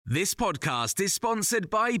This podcast is sponsored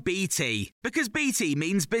by BT, because BT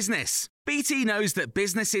means business. BT knows that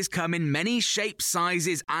businesses come in many shapes,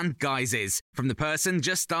 sizes and guises, from the person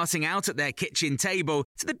just starting out at their kitchen table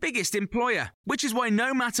to the biggest employer, which is why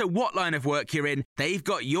no matter what line of work you're in, they've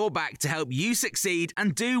got your back to help you succeed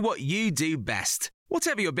and do what you do best.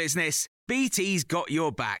 Whatever your business, BT's got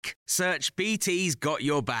your back. Search BT's got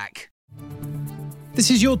your back. This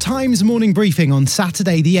is your Times morning briefing on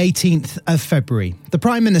Saturday, the 18th of February. The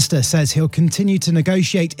Prime Minister says he'll continue to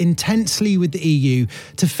negotiate intensely with the EU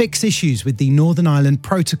to fix issues with the Northern Ireland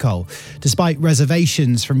Protocol. Despite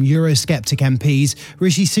reservations from Eurosceptic MPs,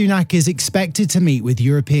 Rishi Sunak is expected to meet with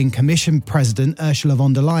European Commission President Ursula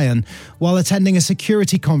von der Leyen while attending a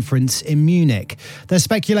security conference in Munich. There's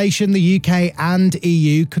speculation the UK and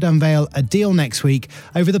EU could unveil a deal next week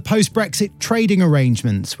over the post-Brexit trading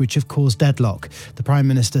arrangements, which have caused deadlock. The Prime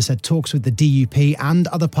Minister said talks with the DUP and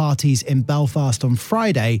other parties in Belfast on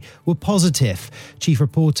Friday were positive. Chief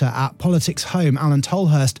reporter at Politics Home, Alan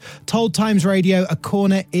Tolhurst, told Times Radio a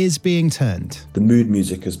corner is being turned. The mood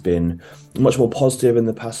music has been much more positive in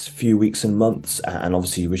the past few weeks and months, and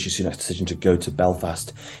obviously Rishi Sunak's decision to go to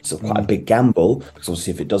Belfast is quite a big gamble, because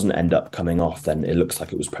obviously if it doesn't end up coming off, then it looks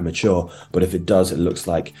like it was premature, but if it does, it looks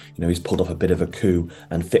like, he's pulled off a bit of a coup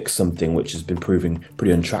and fixed something which has been proving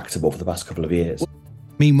pretty intractable for the past couple of years.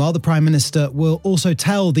 Meanwhile, the Prime Minister will also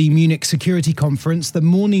tell the Munich Security Conference that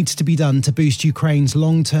more needs to be done to boost Ukraine's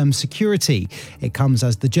long-term security. It comes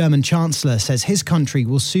as the German Chancellor says his country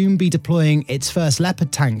will soon be deploying its first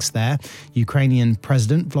Leopard tanks there. Ukrainian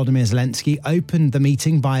President Volodymyr Zelensky opened the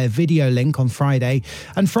meeting via video link on Friday,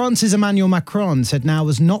 and France's Emmanuel Macron said now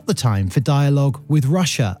was not the time for dialogue with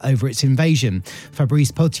Russia over its invasion.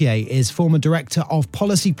 Fabrice Potier is former director of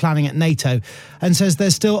policy planning at NATO and says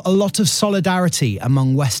there's still a lot of solidarity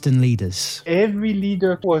among Western leaders. Every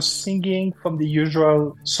leader was singing from the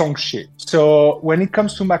usual song sheet. So when it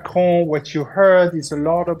comes to Macron, what you heard is a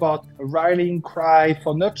lot about a rallying cry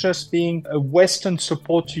for not just being a Western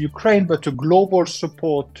support to Ukraine, but a global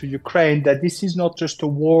support to Ukraine, that this is not just a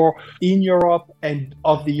war in Europe and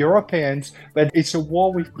of the Europeans, but it's a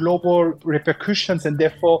war with global repercussions, and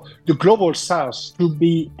therefore the global South should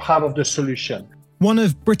be part of the solution. One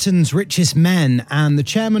of Britain's richest men and the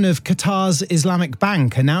chairman of Qatar's Islamic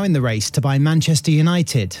Bank are now in the race to buy Manchester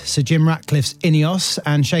United. Sir Jim Ratcliffe's Ineos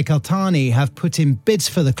and Sheikh Al Thani have put in bids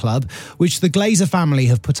for the club, which the Glazer family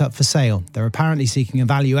have put up for sale. They're apparently seeking a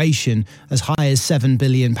valuation as high as £7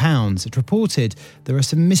 billion. It's reported there are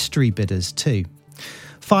some mystery bidders too.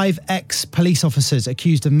 5 ex-police officers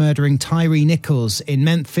accused of murdering Tyree Nichols in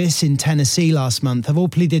Memphis in Tennessee last month have all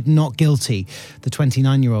pleaded not guilty. The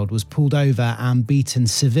 29-year-old was pulled over and beaten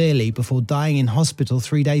severely before dying in hospital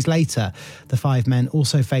 3 days later. The 5 men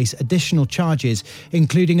also face additional charges,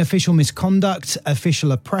 including official misconduct,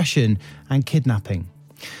 official oppression and kidnapping.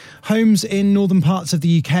 Homes in northern parts of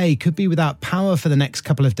the UK could be without power for the next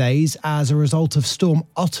couple of days as a result of Storm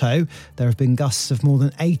Otto. There have been gusts of more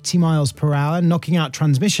than 80 miles per hour, knocking out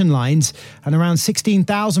transmission lines, and around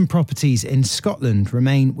 16,000 properties in Scotland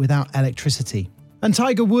remain without electricity. And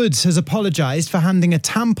Tiger Woods has apologised for handing a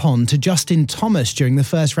tampon to Justin Thomas during the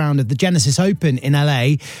first round of the Genesis Open in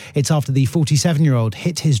LA. It's after the 47-year-old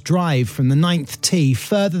hit his drive from the 9th tee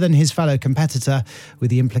further than his fellow competitor,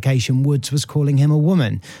 with the implication Woods was calling him a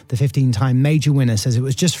woman. The 15-time major winner says it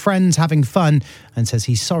was just friends having fun and says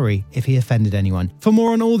he's sorry if he offended anyone. For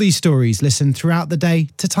more on all these stories, listen throughout the day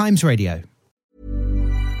to Times Radio.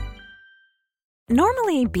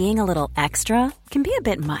 Normally, being a little extra can be a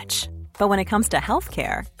bit much. But when it comes to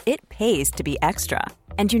healthcare, it pays to be extra.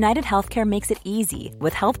 And United Healthcare makes it easy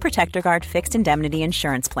with Health Protector Guard fixed indemnity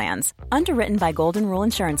insurance plans. Underwritten by Golden Rule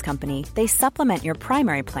Insurance Company, they supplement your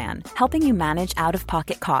primary plan, helping you manage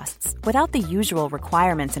out-of-pocket costs without the usual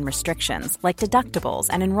requirements and restrictions like deductibles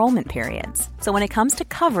and enrollment periods. So when it comes to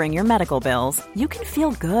covering your medical bills, you can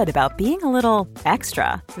feel good about being a little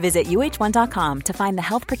extra. Visit uh1.com to find the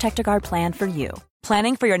Health Protector Guard plan for you.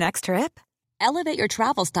 Planning for your next trip? Elevate your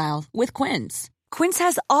travel style with Quince. Quince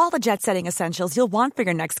has all the jet-setting essentials you'll want for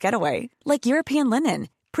your next getaway, like European linen,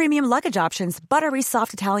 premium luggage options, buttery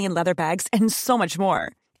soft Italian leather bags, and so much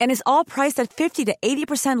more. And is all priced at 50 to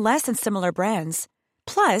 80% less than similar brands.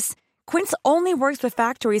 Plus, Quince only works with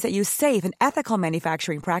factories that use safe and ethical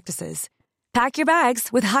manufacturing practices. Pack your bags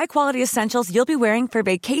with high-quality essentials you'll be wearing for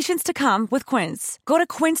vacations to come with Quince. Go to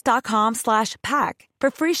quince.com/pack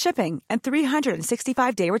for free shipping and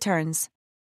 365-day returns.